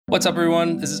What's up,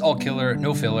 everyone? This is All Killer,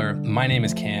 No Filler. My name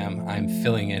is Cam. I'm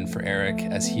filling in for Eric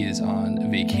as he is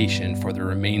on vacation for the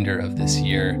remainder of this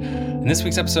year. In this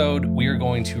week's episode, we are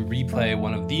going to replay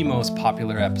one of the most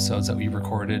popular episodes that we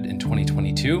recorded in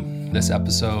 2022. This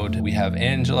episode, we have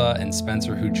Angela and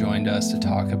Spencer who joined us to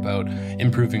talk about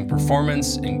improving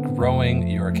performance and growing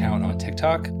your account on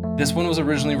TikTok. This one was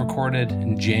originally recorded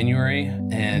in January,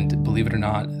 and believe it or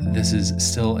not, this is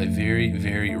still a very,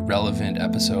 very relevant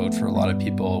episode for a lot of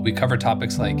people. We cover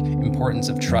topics like importance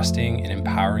of trusting and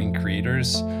empowering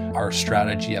creators, our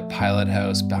strategy at Pilot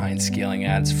House behind scaling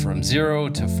ads from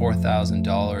 $0 to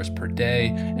 $4,000 per day,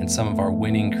 and some of our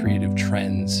winning creative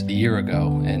trends a year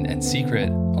ago. And secret,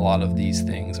 a lot of these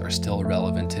things are still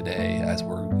relevant today as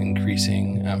we're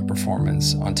increasing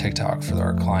performance on TikTok for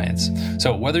our clients.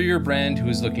 So whether you're a brand who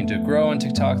is looking to grow on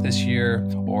TikTok this year,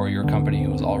 or your company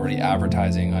who is already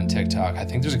advertising on TikTok, I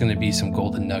think there's going to be some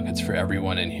golden nuggets for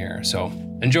everyone in here. So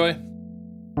enjoy.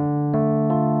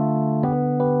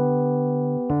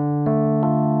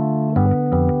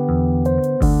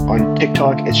 On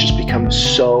TikTok, it's just become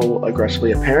so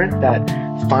aggressively apparent that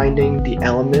finding the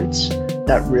elements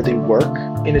that really work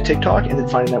in a TikTok and then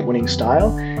finding that winning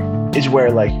style is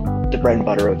where like the bread and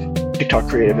butter of TikTok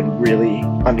creative and really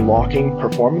unlocking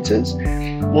performances.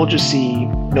 We'll just see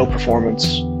no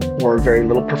performance or very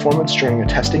little performance during a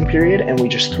testing period, and we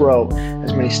just throw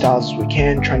as many styles as we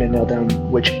can, trying to nail down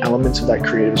which elements of that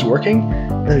creative is working.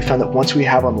 And then we found that once we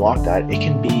have unlocked that, it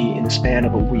can be in the span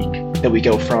of a week that we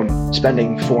go from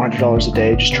spending $400 a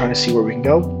day just trying to see where we can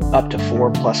go up to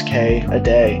 $4,000+ a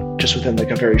day just within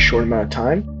like a very short amount of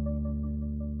time.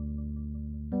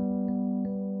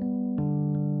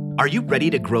 Are you ready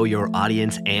to grow your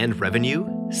audience and revenue?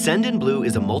 Sendinblue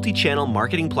is a multi-channel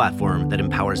marketing platform that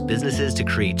empowers businesses to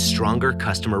create stronger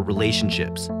customer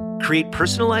relationships. Create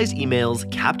personalized emails,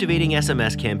 captivating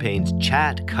SMS campaigns,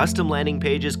 chat, custom landing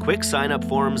pages, quick sign-up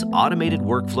forms, automated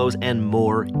workflows, and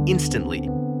more instantly.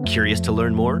 Curious to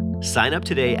learn more? Sign up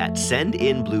today at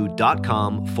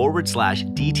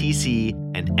sendinblue.com/DTC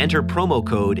and enter promo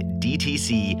code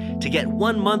DTC to get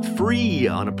 1 month free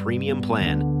on a premium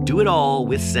plan. Do it all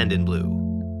with Sendinblue.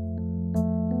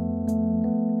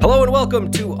 Hello and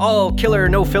welcome to All Killer,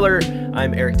 No Filler.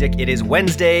 I'm Eric Dick. It is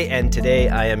Wednesday, and today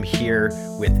I am here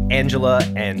with Angela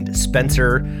and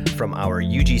Spencer from our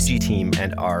UGC team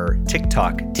and our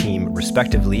TikTok team,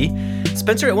 respectively.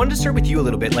 Spencer, I wanted to start with you a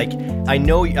little bit. Like, I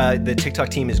know the TikTok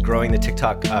team is growing, the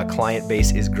TikTok client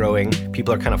base is growing.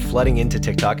 People are kind of flooding into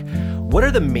TikTok. What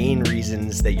are the main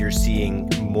reasons that you're seeing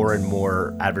more and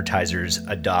more advertisers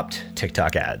adopt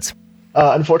TikTok ads?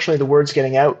 Unfortunately, the word's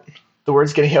getting out. The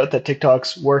word's getting out that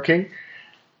TikTok's working.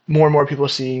 More and more people are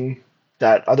seeing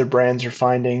that other brands are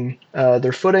finding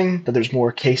their footing, that there's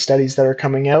more case studies that are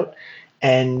coming out,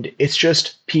 and it's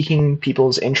just piquing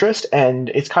people's interest. And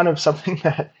it's kind of something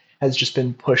that has just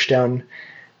been pushed down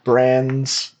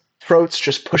brands' throats,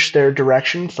 just pushed their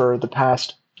direction for the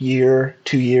past year,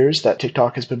 2 years that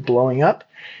TikTok has been blowing up.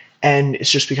 And it's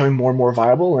just becoming more and more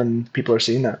viable, and people are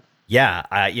seeing that. Yeah,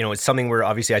 it's something where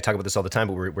obviously I talk about this all the time,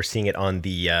 but we're seeing it on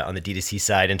the D2C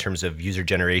side in terms of user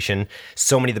generation.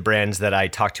 So many of the brands that I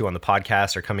talk to on the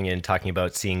podcast are coming in talking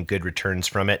about seeing good returns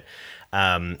from it.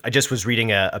 I just was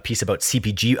reading a piece about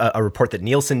CPG, a report that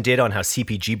Nielsen did on how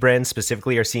CPG brands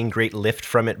specifically are seeing great lift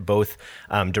from it, both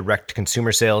direct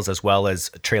consumer sales as well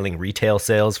as trailing retail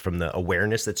sales from the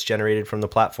awareness that's generated from the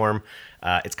platform.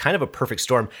 It's kind of a perfect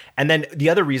storm. And then the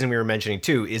other reason we were mentioning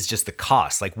too is just the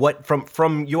cost. Like, what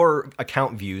from your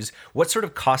account views, what sort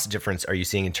of cost difference are you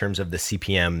seeing in terms of the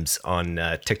CPMs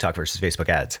on TikTok versus Facebook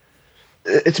ads?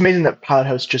 It's amazing that Pilot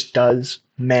House just does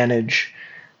manage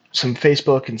some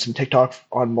Facebook and some TikTok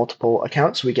on multiple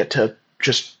accounts. We get to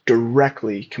just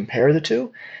directly compare the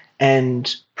two. And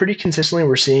pretty consistently,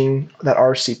 we're seeing that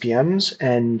our CPMs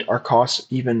and our costs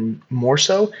even more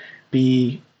so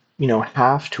be,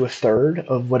 half to a third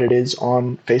of what it is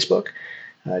on Facebook.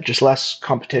 Just less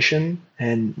competition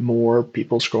and more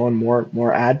people scrolling,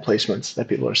 more ad placements that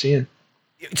people are seeing.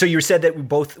 So you said that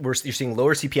you're seeing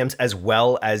lower CPMs as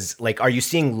well as, like, are you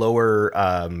seeing lower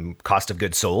cost of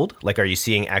goods sold? Like, are you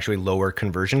seeing actually lower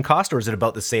conversion cost, or is it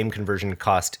about the same conversion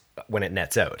cost when it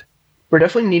nets out? We're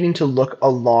definitely needing to look a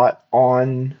lot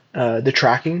on the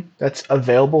tracking that's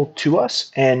available to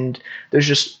us. And there's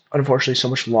just, unfortunately, so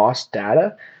much lost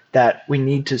data that we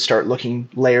need to start looking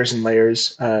layers and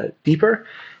layers deeper.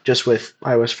 Just with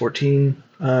iOS 14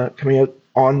 coming out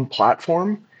on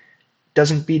platform,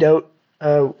 doesn't beat out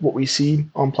what we see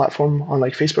on platform on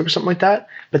like Facebook or something like that.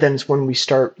 But then it's when we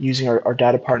start using our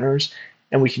data partners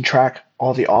and we can track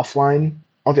all the offline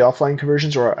all the offline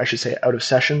conversions, or I should say out of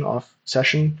session, off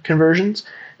session conversions,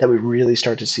 that we really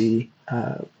start to see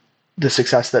the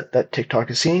success that TikTok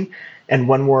is seeing. And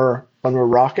when we're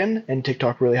rocking, and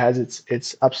TikTok really has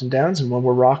its ups and downs, and when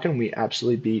we're rocking, we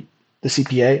absolutely beat the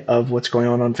CPA of what's going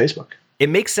on Facebook. It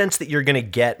makes sense that you're going to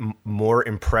get more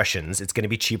impressions. It's going to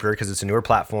be cheaper because it's a newer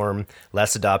platform,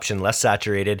 less adoption, less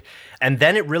saturated. And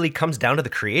then it really comes down to the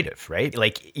creative, right?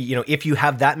 Like, if you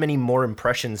have that many more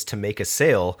impressions to make a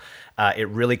sale, it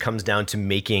really comes down to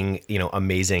making,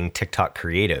 amazing TikTok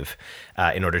creative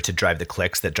in order to drive the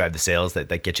clicks that drive the sales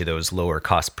that get you those lower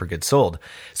costs per good sold.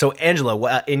 So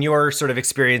Angela, in your sort of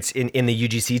experience in the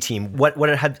UGC team, what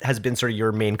has been sort of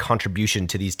your main contribution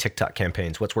to these TikTok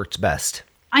campaigns? What's worked best?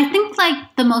 I think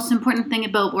the most important thing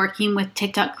about working with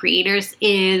TikTok creators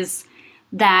is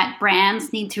that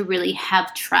brands need to really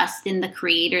have trust in the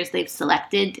creators they've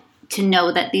selected to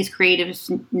know that these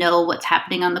creators know what's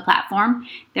happening on the platform.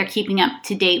 They're keeping up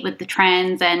to date with the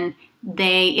trends, and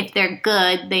if they're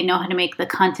good, they know how to make the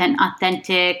content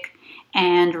authentic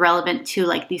and relevant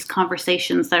to these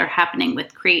conversations that are happening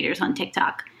with creators on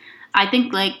TikTok. I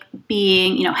think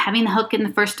having the hook in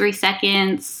the first 3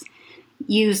 seconds,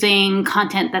 using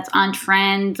content that's on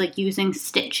trend, using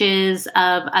stitches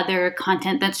of other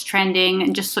content that's trending,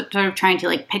 and just sort of trying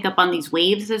to pick up on these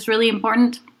waves is really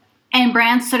important. And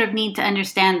brands sort of need to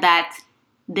understand that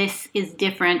this is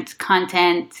different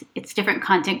content. It's different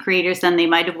content creators than they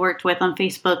might have worked with on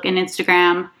Facebook and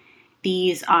Instagram.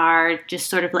 These are just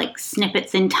sort of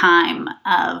snippets in time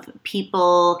of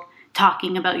people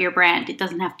talking about your brand. It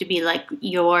doesn't have to be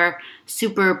your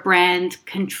super brand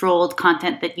controlled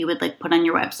content that you would put on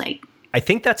your website. I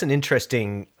think that's an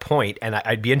interesting point, and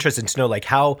I'd be interested to know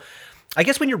how, I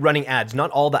guess when you're running ads,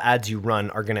 not all the ads you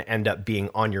run are going to end up being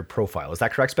on your profile. Is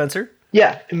that correct, Spencer?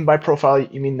 Yeah, and by profile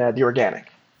you mean the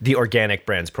organic. The organic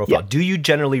brand's profile. Yeah. Do you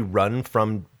generally run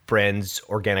from brands'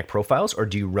 organic profiles, or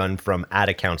do you run from ad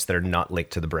accounts that are not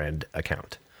linked to the brand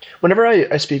account? Whenever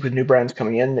I speak with new brands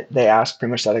coming in, they ask pretty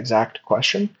much that exact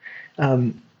question,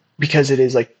 because it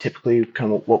is typically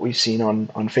kind of what we've seen on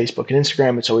Facebook and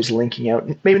Instagram. It's always linking out,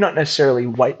 maybe not necessarily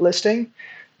whitelisting,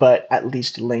 but at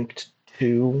least linked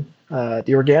to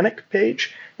the organic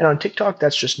page. And on TikTok,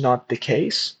 that's just not the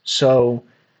case. So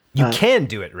you can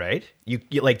do it, right?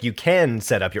 You can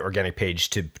set up your organic page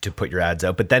to put your ads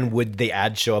out, but then would the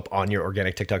ads show up on your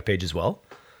organic TikTok page as well?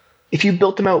 If you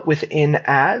built them out within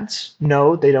ads,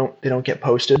 no, they don't get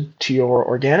posted to your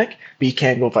organic, but you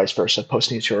can go vice versa,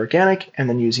 posting it to your organic and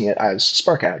then using it as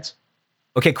Spark ads.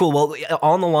 Okay, cool. Well,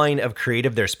 on the line of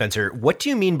creative there, Spencer, what do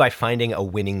you mean by finding a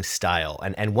winning style?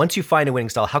 And once you find a winning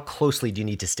style, how closely do you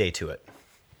need to stay to it?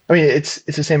 I mean, it's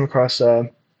the same across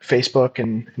Facebook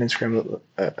and Instagram,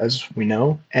 as we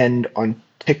know. And on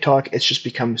TikTok, it's just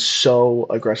become so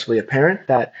aggressively apparent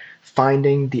that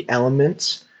finding the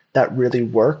elements that really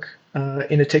work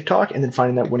in a TikTok and then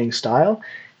finding that winning style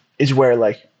is where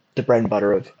the bread and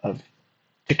butter of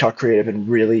TikTok creative and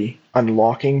really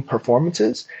unlocking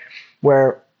performances,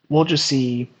 where we'll just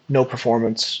see no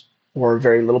performance or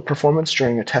very little performance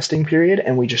during a testing period,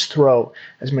 and we just throw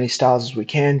as many styles as we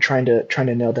can, trying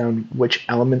to nail down which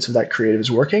elements of that creative is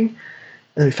working. And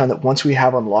then we found that once we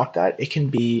have unlocked that, it can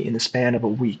be in the span of a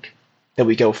week that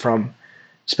we go from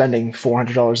spending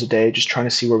 $400 a day just trying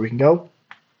to see where we can go,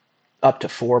 up to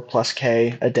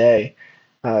 $4,000+ a day,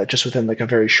 just within a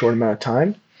very short amount of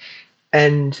time.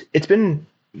 And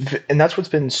that's what's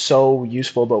been so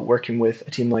useful about working with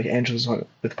a team like Angela's with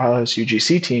the Pilothouse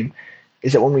UGC team,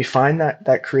 is that when we find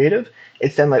that creative,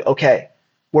 it's then okay,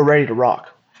 we're ready to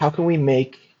rock. How can we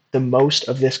make the most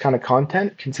of this kind of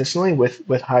content consistently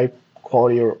with high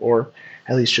quality, or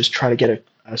at least just try to get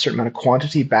a certain amount of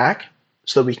quantity back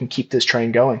so that we can keep this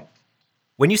train going?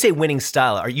 When you say winning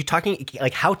style, are you talking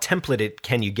how templated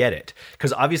can you get it?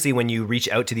 Because obviously when you reach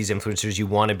out to these influencers, you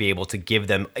want to be able to give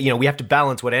them, we have to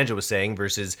balance what Angela was saying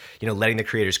versus, letting the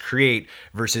creators create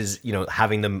versus,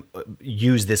 having them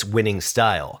use this winning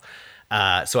style.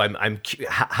 So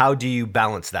how do you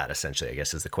balance that essentially, I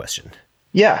guess is the question.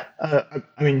 Yeah. I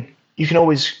mean, you can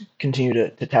always continue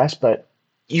to test, but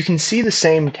you can see the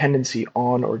same tendency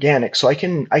on organic. So I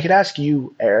could ask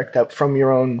you, Eric, that from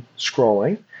your own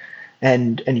scrolling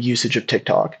and usage of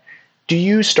TikTok, do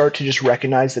you start to just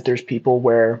recognize that there's people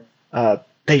where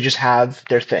they just have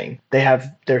their thing? They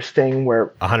have their thing where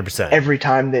 100% every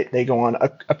time they go on.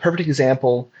 A perfect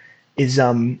example is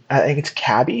I think it's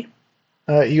Cabby.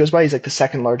 He goes by. He's the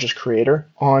second largest creator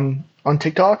on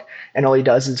TikTok, and all he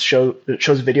does is shows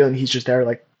a video, and he's just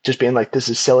there just being this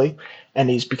is silly, and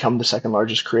he's become the second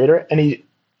largest creator. And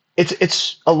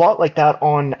it's a lot like that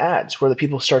on ads where the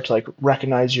people start to like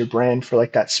recognize your brand for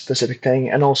like that specific thing,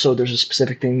 and also there's a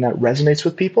specific thing that resonates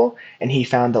with people, and he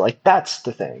found that like that's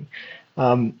the thing.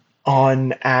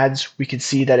 On ads we could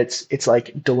see that it's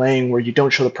like delaying, where you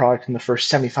don't show the product in the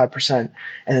first 75%,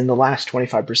 and then the last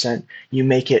 25% you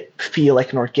make it feel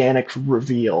like an organic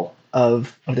reveal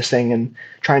of this thing, and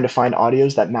trying to find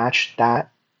audios that match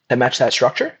that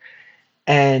structure.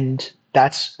 And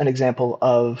that's an example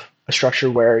of a structure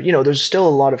where, there's still a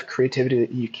lot of creativity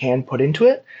that you can put into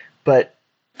it, but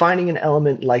finding an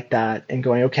element like that and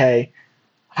going, okay,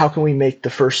 how can we make the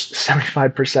first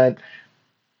 75%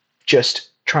 just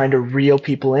trying to reel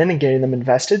people in and getting them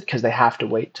invested because they have to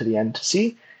wait to the end to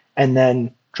see, and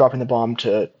then dropping the bomb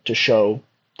to show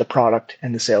the product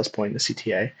and the sales point, the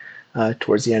CTA,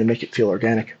 towards the end and make it feel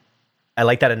organic. I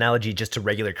like that analogy just to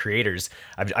regular creators.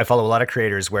 I follow a lot of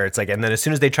creators where it's like, and then as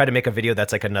soon as they try to make a video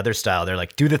that's like another style, they're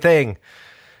like, do the thing,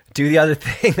 do the other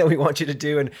thing that we want you to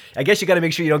do. And I guess you got to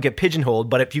make sure you don't get pigeonholed,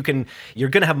 but if you can, you're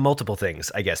going to have multiple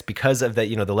things, I guess, because of the,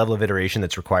 the level of iteration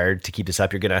that's required to keep this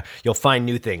up. You'll find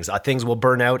new things. Things will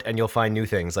burn out and you'll find new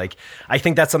things. Like, I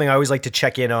think that's something I always like to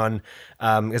check in on,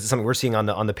 because it's something we're seeing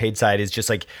on the paid side, is just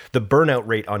like the burnout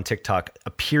rate on TikTok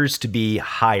appears to be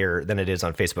higher than it is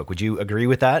on Facebook. Would you agree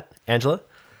with that, Angela?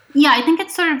 Yeah, I think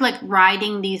it's sort of like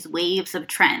riding these waves of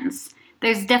trends.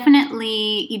 You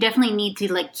definitely need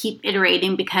to like keep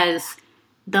iterating, because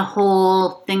the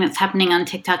whole thing that's happening on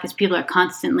TikTok is people are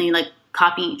constantly like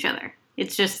copying each other.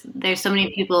 It's just, there's so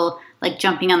many people like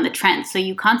jumping on the trend. So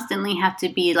you constantly have to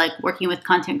be like working with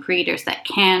content creators that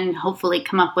can hopefully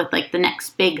come up with like the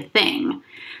next big thing.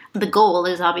 The goal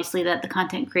is obviously that the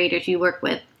content creators you work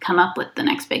with come up with the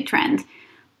next big trend.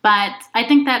 But I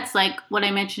think that's like what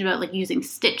I mentioned about like using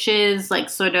stitches, like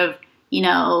sort of,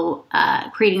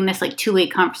 creating this like two-way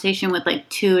conversation with like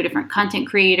two different content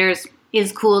creators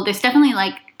is cool. There's definitely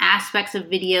like aspects of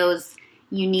videos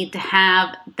you need to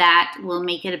have that will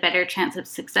make it a better chance of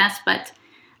success. But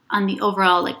on the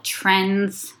overall like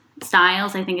trends,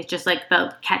 styles, I think it's just like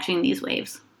about catching these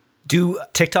waves. Do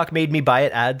TikTok made me buy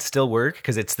it ads still work?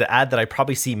 Because it's the ad that I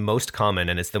probably see most common,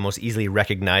 and it's the most easily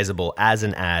recognizable as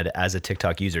an ad as a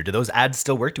TikTok user. Do those ads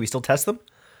still work? Do we still test them?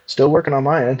 Still working on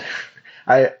my end.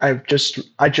 I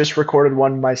just recorded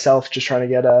one myself, just trying to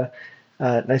get a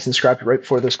nice and scrappy right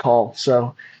before this call.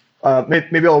 So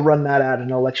maybe I'll run that ad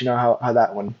and I'll let you know how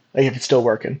that one, like if it's still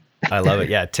working. I love it.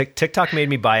 Yeah. TikTok made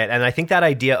me buy it. And I think that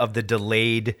idea of the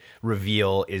delayed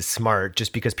reveal is smart,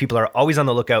 just because people are always on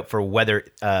the lookout for whether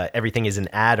everything is an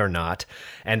ad or not.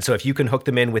 And so if you can hook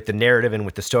them in with the narrative and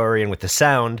with the story and with the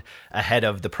sound ahead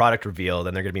of the product reveal,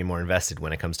 then they're going to be more invested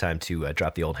when it comes time to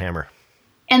drop the old hammer.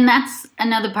 And that's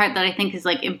another part that I think is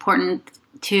like important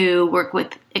to work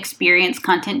with experienced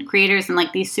content creators and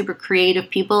like these super creative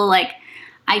people. Like,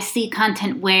 I see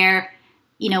content where,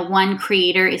 one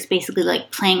creator is basically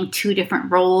like playing two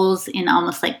different roles in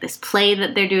almost like this play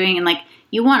that they're doing. And like,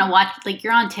 you want to watch, like,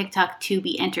 you're on TikTok to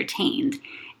be entertained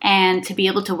and to be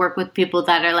able to work with people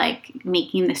that are like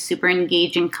making this super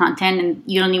engaging content, and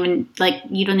you don't even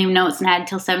know it's an ad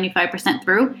until 75%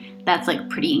 through. That's like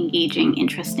pretty engaging,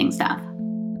 interesting stuff.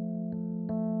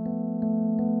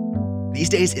 These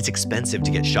days, it's expensive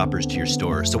to get shoppers to your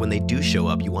store, so when they do show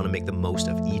up, you want to make the most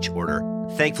of each order.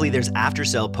 Thankfully, there's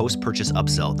Aftersell Post-Purchase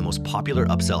Upsell, the most popular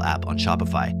upsell app on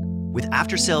Shopify. With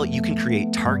Aftersell, you can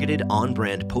create targeted,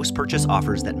 on-brand post-purchase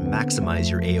offers that maximize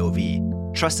your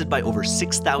AOV. Trusted by over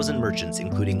 6,000 merchants,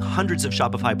 including hundreds of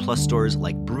Shopify Plus stores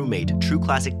like Brewmate, True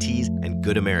Classic Teas, and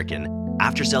Good American,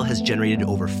 Aftersell has generated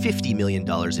over $50 million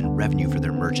in revenue for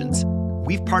their merchants.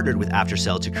 We've partnered with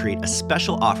Aftersell to create a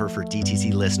special offer for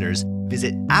DTC listeners.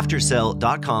 Visit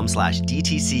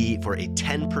aftersell.com/DTC for a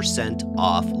 10%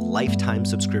 off lifetime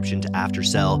subscription to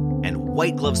Aftersell and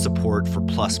white glove support for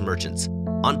Plus merchants.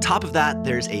 On top of that,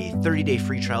 there's a 30-day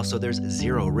free trial, so there's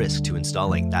zero risk to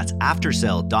installing. That's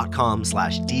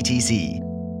aftersell.com/DTC.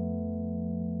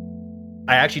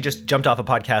 I actually just jumped off a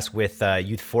podcast with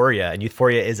Youthforia, and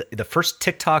Youthforia is the first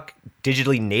TikTok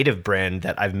digitally native brand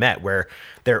that I've met where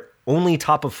their only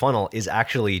top of funnel is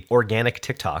actually organic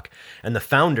TikTok. And the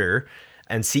founder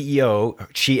and CEO,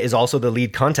 she is also the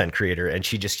lead content creator, and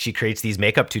she creates these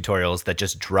makeup tutorials that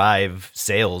just drive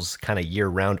sales kind of year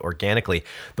round organically.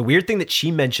 The weird thing that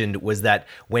she mentioned was that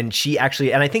when she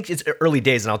actually, and I think it's early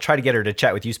days, and I'll try to get her to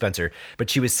chat with you, Spencer, but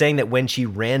she was saying that when she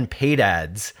ran paid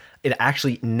ads, it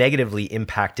actually negatively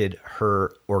impacted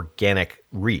her organic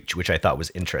reach, which I thought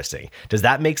was interesting. Does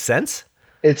that make sense?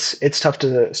 It's tough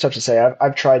to say.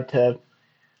 I've tried to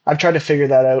figure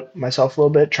that out myself a little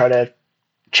bit. Try to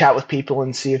chat with people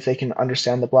and see if they can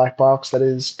understand the black box that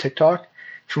is TikTok.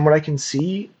 From what I can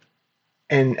see,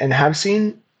 and have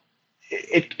seen,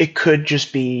 it could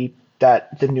just be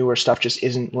that the newer stuff just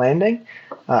isn't landing.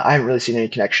 I haven't really seen any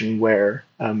connection where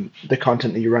the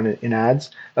content that you run in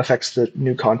ads affects the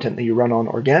new content that you run on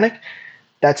organic.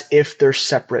 That's if they're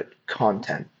separate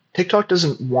content. TikTok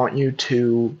doesn't want you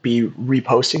to be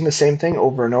reposting the same thing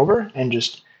over and over, and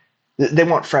just they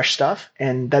want fresh stuff.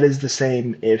 And that is the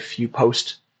same if you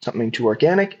post something to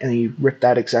organic and you rip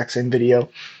that exact same video,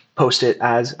 post it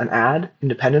as an ad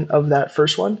independent of that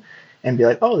first one, and be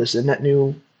like, oh, this is a net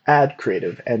new ad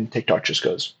creative. And TikTok just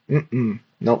goes,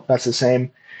 nope, that's the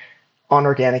same. On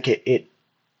organic,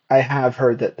 I have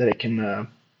heard that it can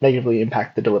negatively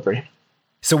impact the delivery.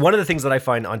 So one of the things that I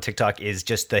find on TikTok is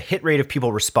just the hit rate of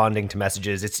people responding to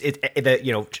messages.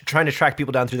 Trying to track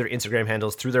people down through their Instagram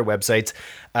handles, through their websites.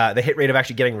 The hit rate of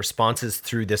actually getting responses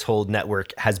through this whole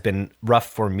network has been rough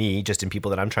for me, just in people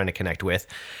that I'm trying to connect with.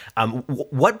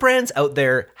 What brands out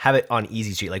there have it on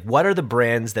easy street? Like, what are the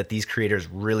brands that these creators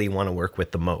really want to work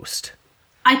with the most?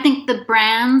 I think the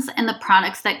brands and the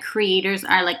products that creators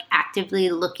are like actively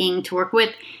looking to work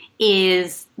with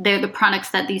they're the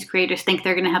products that these creators think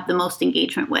they're going to have the most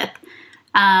engagement with.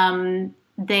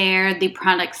 They're the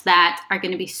products that are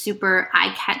going to be super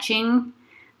eye-catching,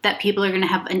 that people are going to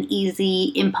have an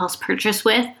easy impulse purchase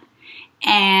with,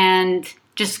 and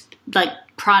just like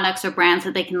products or brands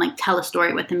that they can like tell a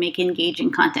story with and make engaging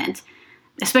content.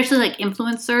 Especially like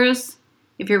influencers.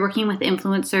 If you're working with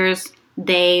influencers,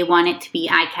 they want it to be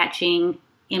eye-catching,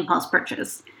 impulse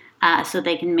purchase. So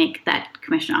they can make that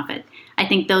commission off it. I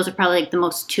think those are probably like the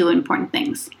most two important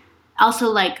things. Also,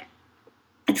 like,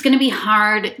 it's going to be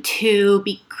hard to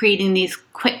be creating these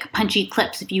quick, punchy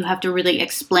clips if you have to really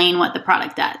explain what the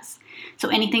product does. So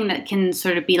anything that can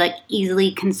sort of be like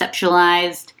easily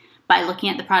conceptualized by looking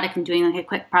at the product and doing like a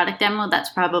quick product demo,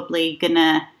 that's probably going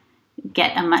to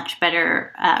get a much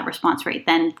better response rate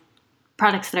than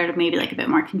products that are maybe like a bit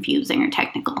more confusing or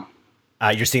technical.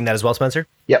 You're seeing that as well, Spencer?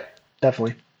 Yep,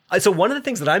 definitely. So one of the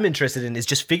things that I'm interested in is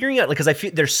just figuring out, like, because I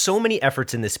feel there's so many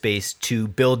efforts in this space to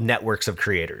build networks of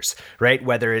creators, right?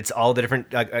 Whether it's all the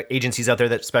different agencies out there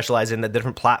that specialize in the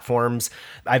different platforms.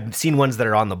 I've seen ones that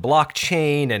are on the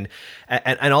blockchain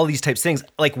and all these types of things.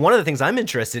 Like, one of the things I'm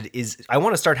interested is I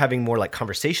want to start having more like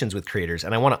conversations with creators,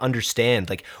 and I want to understand,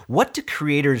 like, what do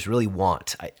creators really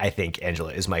want? I think,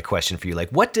 Angela, is my question for you. Like,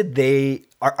 what did they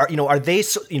are they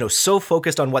so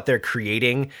focused on what they're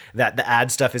creating that the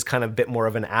ad stuff is kind of a bit more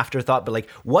of an afterthought? But like,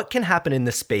 what can happen in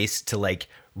this space to like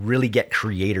really get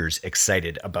creators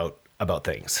excited about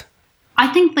things?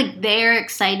 I think like they're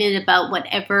excited about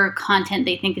whatever content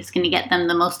they think is going to get them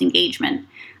the most engagement.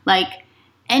 Like,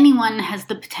 anyone has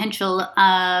the potential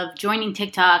of joining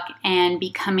TikTok and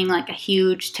becoming like a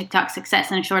huge TikTok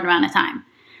success in a short amount of time.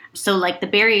 So like the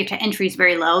barrier to entry is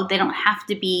very low. They don't have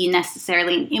to be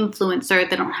necessarily an influencer.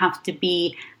 They don't have to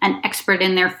be an expert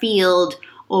in their field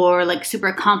or like super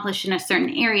accomplished in a certain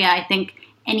area. I think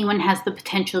anyone has the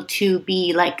potential to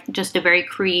be like just a very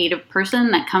creative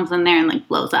person that comes in there and like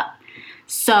blows up.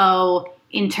 So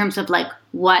in terms of like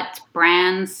what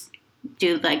brands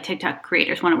do like TikTok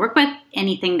creators want to work with,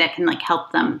 anything that can like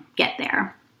help them get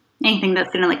there. Anything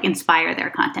that's going to like inspire their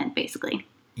content, basically.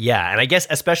 Yeah, and I guess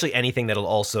especially anything that'll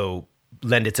also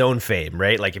lend its own fame,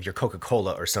 right? Like if you're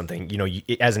Coca-Cola or something,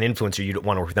 as an influencer, you don't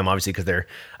want to work with them, obviously, because they're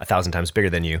 1,000 times bigger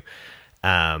than you.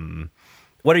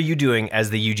 What are you doing as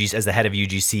the head of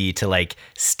UGC to like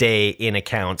stay in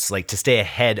accounts, like to stay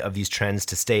ahead of these trends,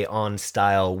 to stay on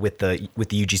style with the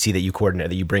UGC that you coordinate,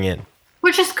 that you bring in?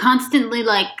 We're just constantly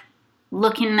like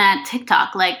looking at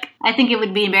TikTok. Like, I think it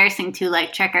would be embarrassing to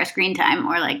like check our screen time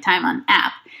or like time on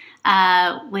app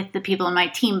with the people in my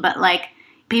team, but like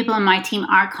people in my team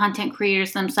are content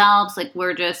creators themselves. Like,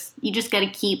 you just got to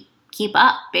keep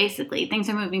up, basically. Things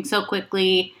are moving so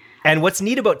quickly. And what's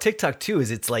neat about TikTok too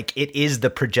is it's like it is the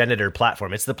progenitor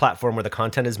platform. It's the platform where the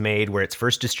content is made, where it's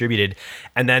first distributed.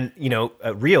 And then,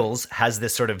 Reels has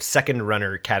this sort of second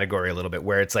runner category a little bit,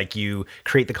 where it's like you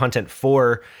create the content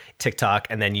for TikTok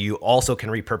and then you also can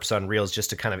repurpose on Reels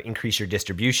just to kind of increase your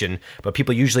distribution. But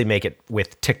people usually make it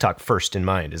with TikTok first in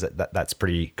mind. Is that's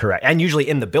pretty correct? And usually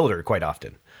in the builder quite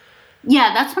often.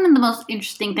 Yeah, that's one of the most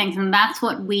interesting things. And that's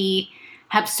what we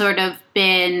have sort of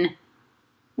been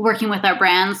working with our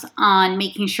brands on,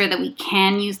 making sure that we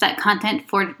can use that content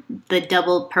for the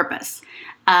double purpose.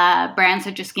 Brands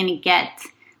are just going to get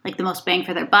like the most bang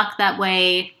for their buck that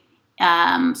way.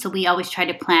 So we always try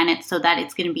to plan it so that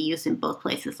it's going to be used in both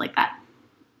places like that.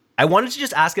 I wanted to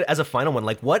just ask it as a final one,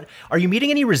 like, what are you meeting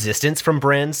any resistance from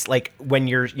brands? Like when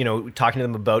you're, talking to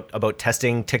them about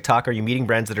testing TikTok, are you meeting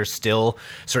brands that are still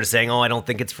sort of saying, oh, I don't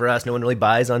think it's for us, no one really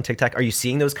buys on TikTok? Are you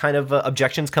seeing those kind of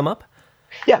objections come up?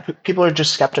 Yeah, people are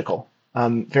just skeptical.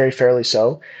 Very fairly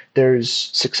so. There's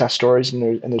success stories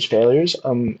and there's failures.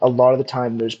 A lot of the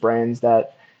time, there's brands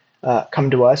that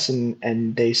come to us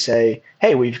and they say,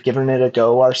 "Hey, we've given it a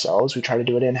go ourselves. We try to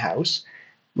do it in house.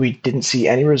 We didn't see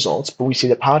any results, but we see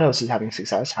that Podhouse is having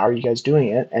success. How are you guys doing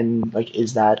it? And like,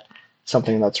 is that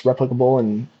something that's replicable?"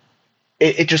 And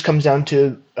it just comes down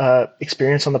to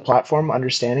experience on the platform,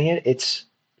 understanding it. It's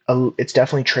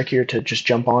definitely trickier to just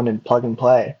jump on and plug and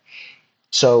play.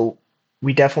 So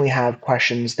we definitely have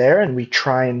questions there, and we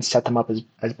try and set them up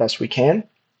as best we can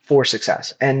for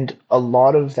success. And a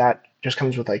lot of that just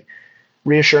comes with like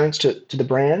reassurance to the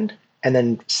brand, and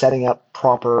then setting up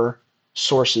proper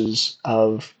sources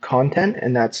of content.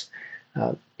 And that's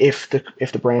if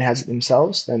the brand has it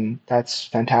themselves, then that's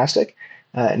fantastic.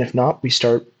 And if not, we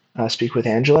start speak with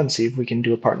Angela and see if we can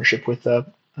do a partnership with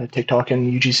TikTok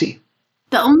and UGC.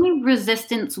 The only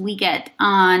resistance we get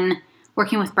on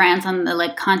working with brands on the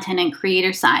like content and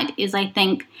creator side is I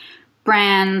think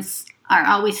brands are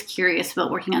always curious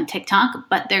about working on TikTok,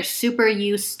 but they're super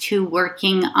used to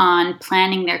working on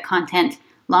planning their content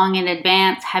long in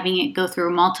advance, having it go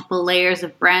through multiple layers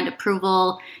of brand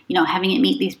approval, having it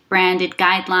meet these branded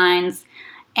guidelines.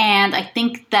 And I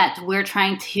think that we're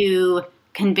trying to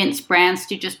convince brands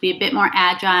to just be a bit more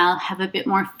agile, have a bit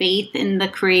more faith in the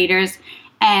creators,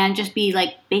 and just be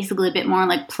like basically a bit more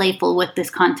like playful with this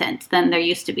content than they're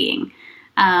used to being.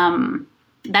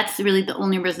 That's really the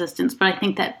only resistance. But I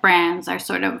think that brands are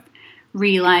sort of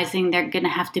realizing they're going to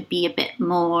have to be a bit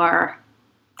more,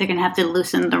 they're going to have to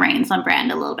loosen the reins on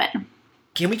brand a little bit.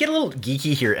 Can we get a little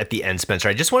geeky here at the end, Spencer?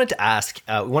 I just wanted to ask,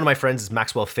 one of my friends is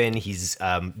Maxwell Finn. He's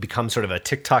become sort of a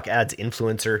TikTok ads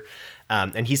influencer,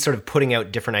 and he's sort of putting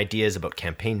out different ideas about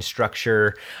campaign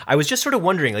structure. I was just sort of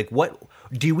wondering, like, what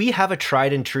do we have a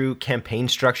tried and true campaign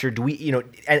structure? Do we,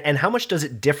 and how much does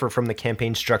it differ from the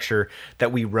campaign structure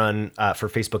that we run for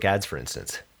Facebook ads, for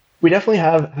instance? We definitely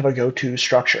have a go-to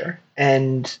structure,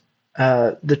 and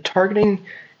the targeting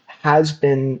has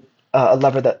been a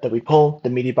lever that we pull. The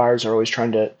media buyers are always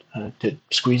trying to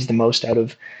squeeze the most out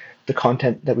of the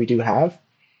content that we do have.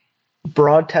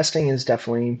 Broad testing is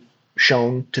definitely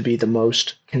shown to be the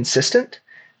most consistent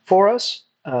for us.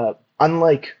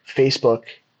 Unlike Facebook,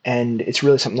 and it's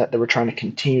really something that we're trying to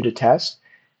continue to test.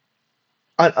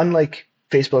 Unlike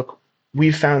Facebook,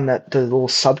 we've found that the little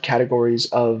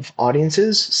subcategories of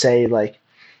audiences, say like,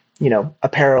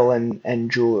 apparel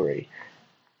and jewelry,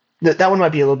 that one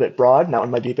might be a little bit broad, and that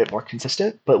one might be a bit more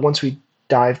consistent. But once we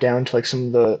dive down to like some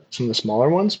of the smaller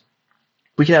ones,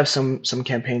 we can have some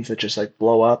campaigns that just like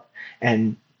blow up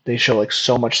and they show like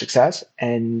so much success.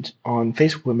 And on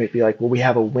Facebook, we might be like, well, we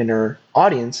have a winner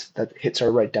audience that hits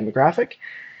our right demographic.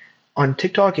 On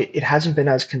TikTok, it hasn't been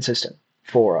as consistent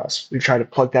for us. We've tried to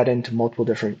plug that into multiple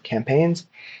different campaigns,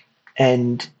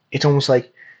 and it's almost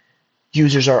like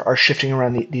users are shifting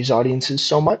around these audiences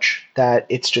so much that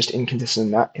it's just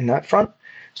inconsistent in that front.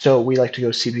 So we like to go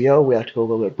CBO, we like to go a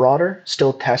little bit broader,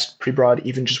 still test pretty broad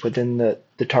even just within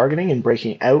the targeting and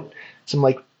breaking out some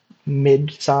like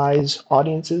mid-size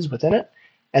audiences within it.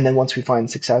 And then once we find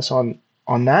success on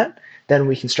that, then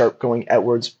we can start going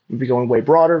outwards, be going way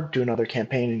broader, do another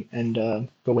campaign and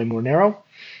go way more narrow.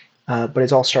 But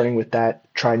it's all starting with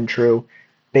that tried and true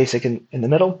basic in the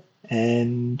middle,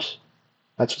 and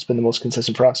that's what's been the most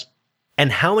consistent for us.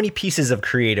 And how many pieces of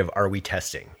creative are we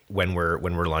testing when we're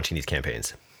launching these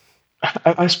campaigns?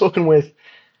 I've spoken with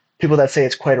people that say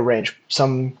it's quite a range.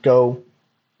 Some go,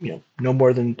 no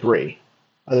more than 3.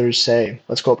 Others say,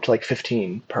 let's go up to like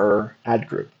 15 per ad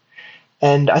group.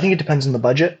 And I think it depends on the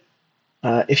budget.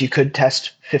 If you could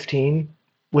test 15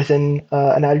 within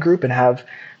an ad group and have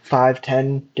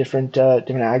 5-10 different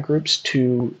ad groups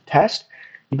to test,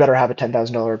 you better have a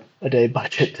 $10,000 a day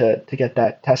budget to get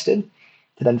that tested,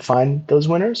 to then find those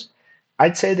winners.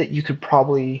 I'd say that you could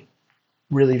probably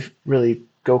really, really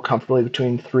go comfortably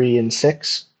between 3 and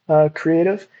 6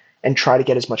 creative and try to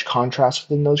get as much contrast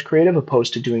within those creative,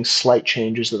 opposed to doing slight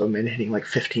changes of them and hitting like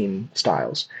 15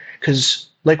 styles. Because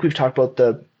like we've talked about,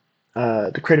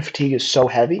 the creative fatigue is so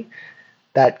heavy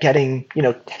that getting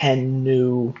 10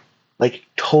 new, like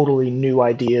totally new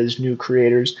ideas, new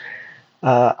creators,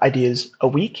 ideas a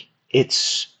week,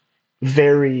 it's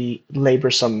very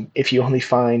laborsome if you only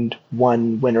find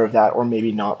one winner of that, or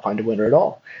maybe not find a winner at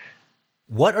all.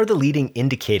 What are the leading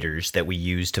indicators that we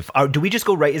use to, do we just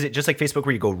go right? Is it just like Facebook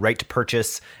where you go right to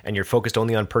purchase and you're focused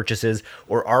only on purchases,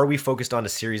 or are we focused on a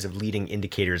series of leading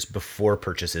indicators before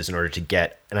purchases in order to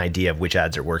get an idea of which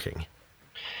ads are working?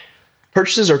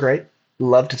 Purchases are great.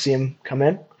 Love to see them come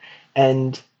in.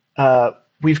 And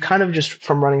we've kind of just,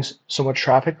 from running so much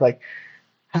traffic, like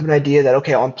have an idea that,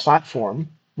 okay, on platform,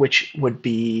 which would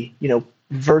be,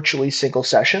 virtually single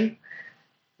session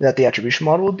that the attribution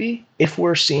model would be. If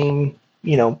we're seeing,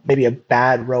 maybe a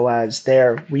bad ROAS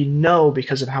there, we know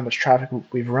because of how much traffic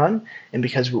we've run and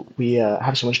because we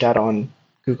have so much data on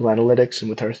Google Analytics and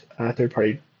with our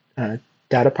third-party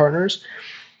data partners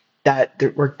that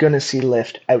we're going to see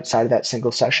lift outside of that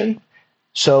single session.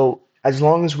 So as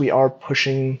long as we are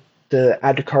pushing the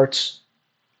add to carts,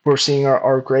 we're seeing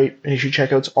our great initial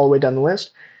checkouts all the way down the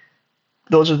list.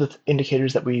 Those are the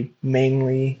indicators that we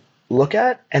mainly look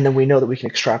at, and then we know that we can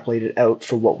extrapolate it out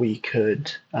for what we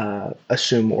could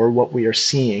assume or what we are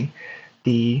seeing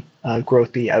the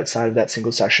growth be outside of that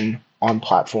single session on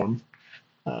platform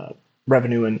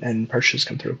revenue and purchases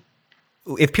come through.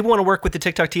 If people want to work with the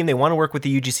TikTok team, they want to work with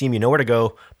the UGC team, you know where to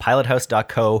go,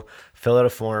 pilothouse.co, fill out a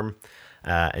form,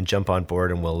 and jump on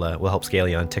board, and we'll help scale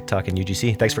you on TikTok and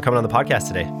UGC. Thanks for coming on the podcast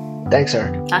today. Thanks,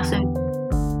 Eric. Talk soon.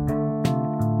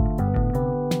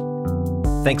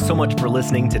 Thanks so much for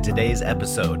listening to today's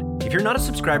episode. If you're not a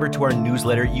subscriber to our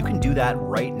newsletter, you can do that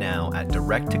right now at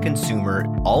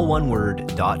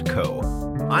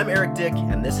directtoconsumer.co. I'm Eric Dick,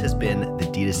 and this has been the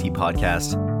D2C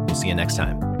Podcast. We'll see you next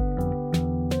time.